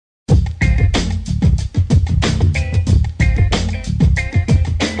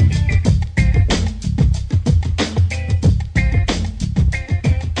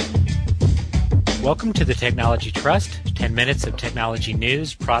Welcome to the Technology Trust, 10 minutes of technology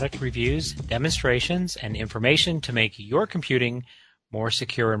news, product reviews, demonstrations, and information to make your computing more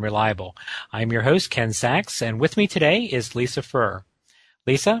secure and reliable. I'm your host, Ken Sachs, and with me today is Lisa Furr.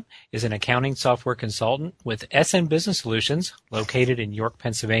 Lisa is an accounting software consultant with SN Business Solutions located in York,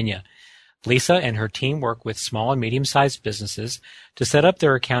 Pennsylvania. Lisa and her team work with small and medium-sized businesses to set up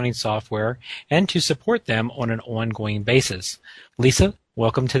their accounting software and to support them on an ongoing basis. Lisa,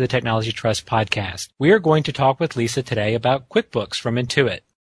 welcome to the Technology Trust podcast. We are going to talk with Lisa today about QuickBooks from Intuit.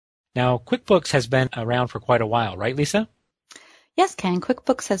 Now, QuickBooks has been around for quite a while, right, Lisa? Yes, Ken.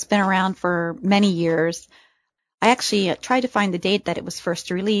 QuickBooks has been around for many years. I actually tried to find the date that it was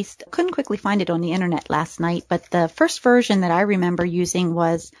first released. Couldn't quickly find it on the internet last night, but the first version that I remember using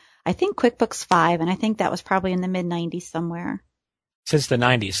was I think QuickBooks 5, and I think that was probably in the mid-90s somewhere. Since the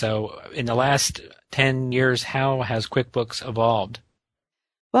 90s. So in the last 10 years, how has QuickBooks evolved?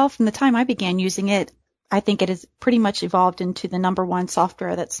 Well, from the time I began using it, I think it has pretty much evolved into the number one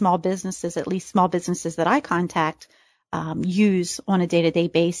software that small businesses, at least small businesses that I contact, use on a day-to-day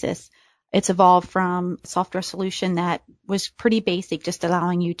basis. It's evolved from a software solution that was pretty basic, just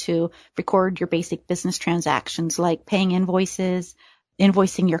allowing you to record your basic business transactions like paying invoices,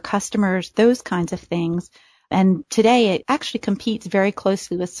 invoicing your customers, those kinds of things. And today it actually competes very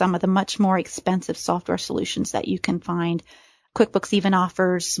closely with some of the much more expensive software solutions that you can find. QuickBooks even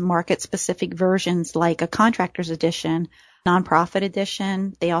offers market-specific versions like a contractor's edition, nonprofit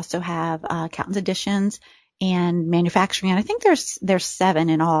edition. They also have accountant's editions and manufacturing. And I think there's 7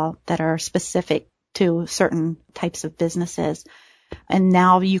 in all that are specific to certain types of businesses. And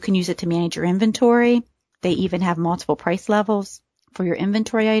now you can use it to manage your inventory. They even have multiple price levels. For your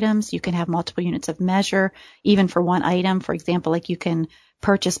inventory items, you can have multiple units of measure, even for one item. For example, like you can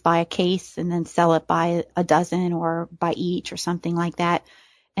purchase by a case and then sell it by a dozen or by each or something like that.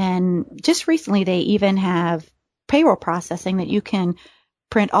 And just recently, they even have payroll processing that you can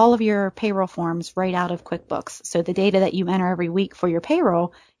print all of your payroll forms right out of QuickBooks. So the data that you enter every week for your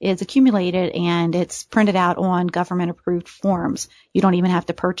payroll is accumulated and it's printed out on government-approved forms. You don't even have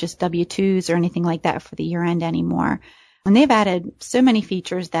to purchase W-2s or anything like that for the year end anymore. And they've added so many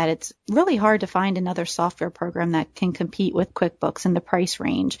features that it's really hard to find another software program that can compete with QuickBooks in the price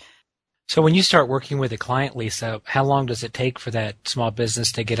range. So when you start working with a client, Lisa, how long does it take for that small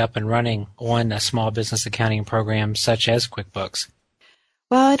business to get up and running on a small business accounting program such as QuickBooks?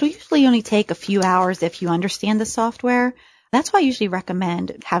 Well, it'll usually only take a few hours if you understand the software. That's why I usually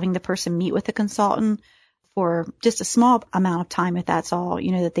recommend having the person meet with a consultant for just a small amount of time if that's all,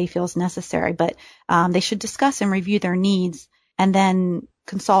 that they feel is necessary. But they should discuss and review their needs, and then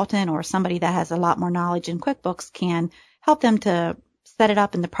consultant or somebody that has a lot more knowledge in QuickBooks can help them to set it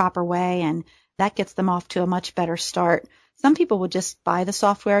up in the proper way, and that gets them off to a much better start. Some people would just buy the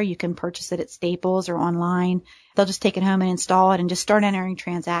software. You can purchase it at Staples or online. They'll just take it home and install it and just start entering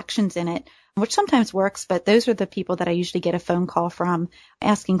transactions in it, which sometimes works, but those are the people that I usually get a phone call from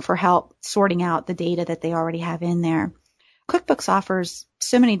asking for help sorting out the data that they already have in there. QuickBooks offers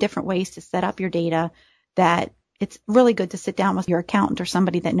so many different ways to set up your data that it's really good to sit down with your accountant or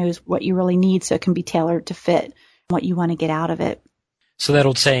somebody that knows what you really need so it can be tailored to fit what you want to get out of it. So that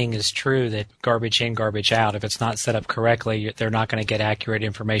old saying is true that garbage in, garbage out. If it's not set up correctly, they're not going to get accurate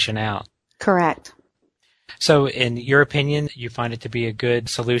information out. Correct. So in your opinion, you find it to be a good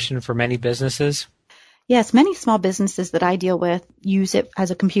solution for many businesses? Yes, many small businesses that I deal with use it as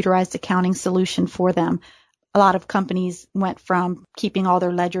a computerized accounting solution for them. A lot of companies went from keeping all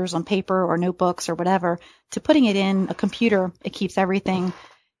their ledgers on paper or notebooks or whatever to putting it in a computer. It keeps everything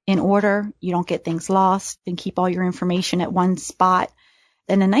in order. You don't get things lost and keep all your information at one spot.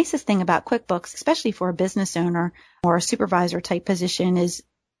 And the nicest thing about QuickBooks, especially for a business owner or a supervisor type position, is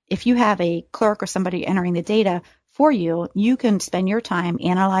if you have a clerk or somebody entering the data for you, you can spend your time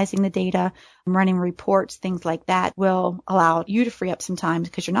analyzing the data, running reports, things like that will allow you to free up some time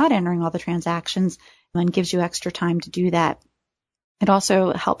because you're not entering all the transactions and gives you extra time to do that. It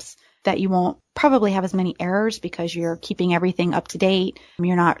also helps that you won't probably have as many errors because you're keeping everything up to date.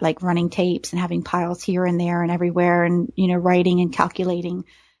 You're not like running tapes and having piles here and there and everywhere and, writing and calculating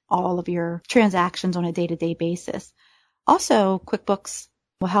all of your transactions on a day-to-day basis. Also, QuickBooks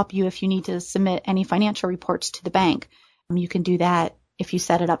will help you if you need to submit any financial reports to the bank. You can do that if you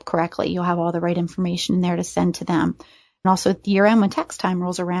set it up correctly. You'll have all the right information in there to send to them. And also at the year end when tax time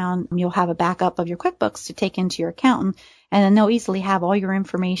rolls around, you'll have a backup of your QuickBooks to take into your accountant, and then they'll easily have all your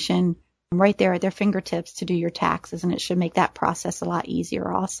information right there at their fingertips to do your taxes, and it should make that process a lot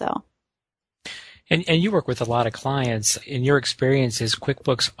easier also. And you work with a lot of clients. In your experience, is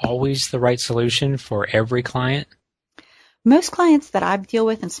QuickBooks always the right solution for every client? Most clients that I deal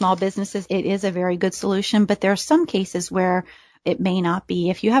with in small businesses, it is a very good solution, but there are some cases where it may not be.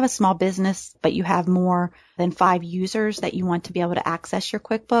 If you have a small business, but you have more than 5 users that you want to be able to access your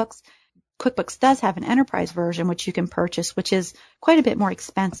QuickBooks, QuickBooks does have an enterprise version which you can purchase, which is quite a bit more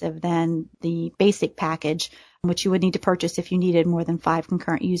expensive than the basic package, which you would need to purchase if you needed more than 5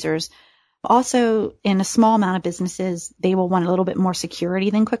 concurrent users. Also, in a small amount of businesses, they will want a little bit more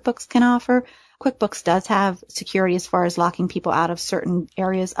security than QuickBooks can offer. QuickBooks does have security as far as locking people out of certain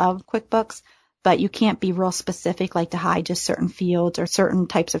areas of QuickBooks, but you can't be real specific, like to hide just certain fields or certain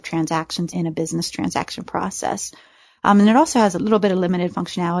types of transactions in a business transaction process. And it also has a little bit of limited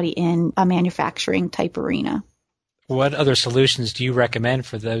functionality in a manufacturing type arena. What other solutions do you recommend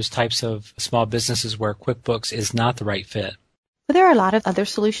for those types of small businesses where QuickBooks is not the right fit? Well, there are a lot of other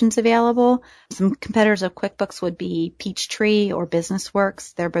solutions available. Some competitors of QuickBooks would be Peachtree or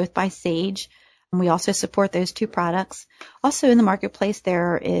BusinessWorks. They're both by Sage. And we also support those 2 products. Also in the marketplace,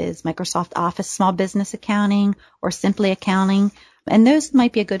 there is Microsoft Office Small Business Accounting or Simply Accounting. And those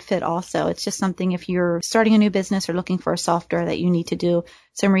might be a good fit also. It's just something if you're starting a new business or looking for a software that you need to do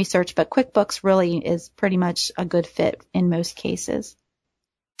some research. But QuickBooks really is pretty much a good fit in most cases.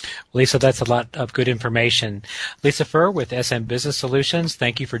 Lisa, that's a lot of good information. Lisa Furr with SM Business Solutions,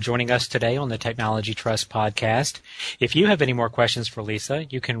 thank you for joining us today on the Technology Trust podcast. If you have any more questions for Lisa,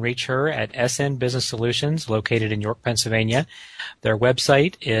 you can reach her at SN Business Solutions, located in York, Pennsylvania. Their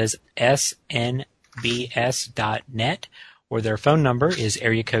website is snbs.net, or their phone number is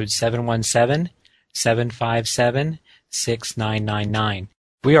area code 717-757-6999.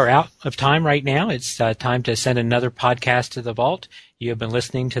 We are out of time right now. It's time to send another podcast to the vault. You have been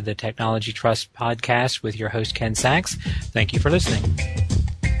listening to the Technology Trust podcast with your host, Ken Sachs. Thank you for listening.